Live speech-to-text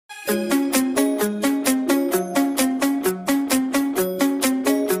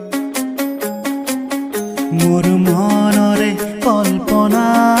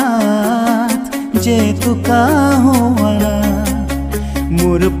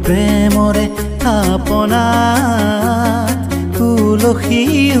প্ৰেমৰে থাপনাত তুলসী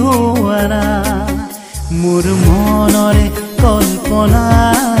হোৱা না মোৰ মনৰে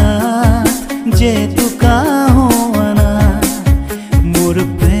কল্পনাত জেতুকা হোৱা না মোৰ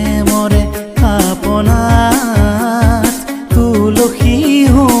প্ৰেমৰে থাপনাত তুলসী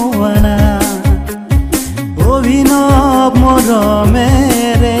হোৱা না অভিনৱ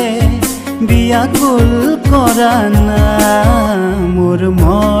মৰমেৰে বিয়াকুল কৰা না মোৰ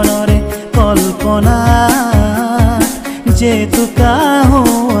মনৰে কল্পনাত জেতুকা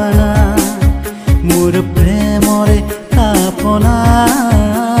হোৱা না মোৰ প্ৰেমৰে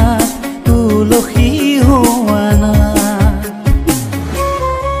থাপনাত তুলসী হোৱা না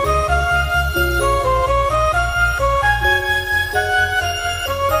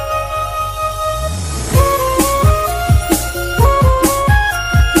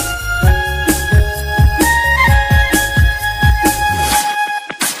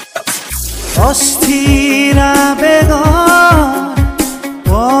অস্থিৰ আবেগৰ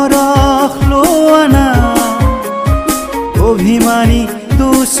পৰশ লোৱা না অভিমানী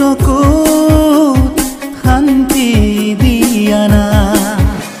দুচকুত শান্তি দিয়া না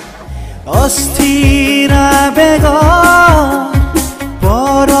অস্থিৰ আবেগৰ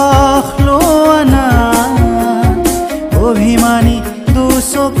পৰশ লোৱা না অভিমানী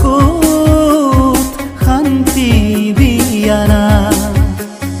দুচকুত শান্তি দিয়া না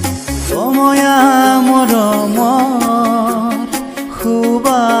সময়া মৰমৰ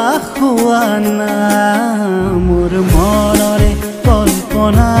সুবাস হোৱা না মোৰ মনৰে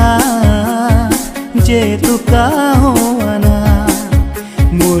কল্পনাত জেতুকা হোৱা না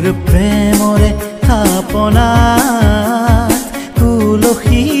মোৰ প্ৰেমৰে থাপনাত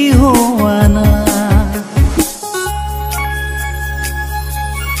তুলসী হোৱা না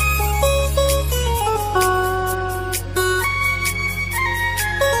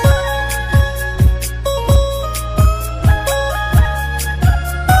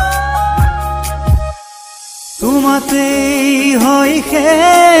তোমাতেই হয়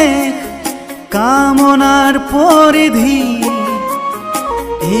শেষ কামনাৰ পৰিধি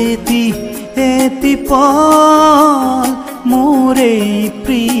এটি এটি পল মোৰ এই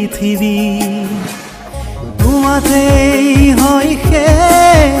পৃথিৱী তোমাতেই হয়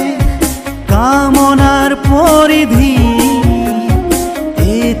শেষ কামনাৰ পৰিধি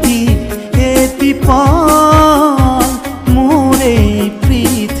এটি এটি পল মোৰ এই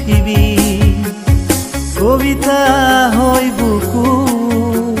পৃথিৱী কবিতা হৈ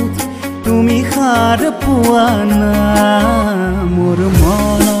বুকুত তুমি সাৰ পোৱা না মোৰ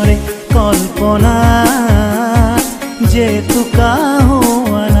মনৰে কল্পনাত জেতুকা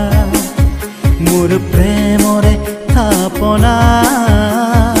হোৱা না মোৰ প্ৰেমৰে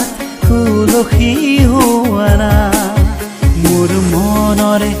থাপনাত তুলসী হোৱা না মোৰ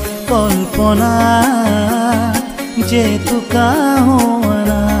মনৰে কল্পনাত জেতুকা হোৱা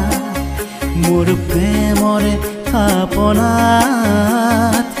না মোৰ প্ৰেমৰে থাপনাত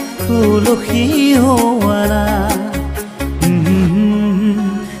তুলসী হোৱা না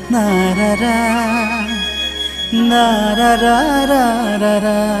নাৰাৰা নাৰাৰা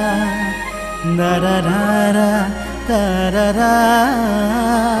নাৰাৰা তাৰাৰা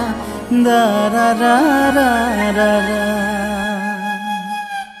নাৰাৰা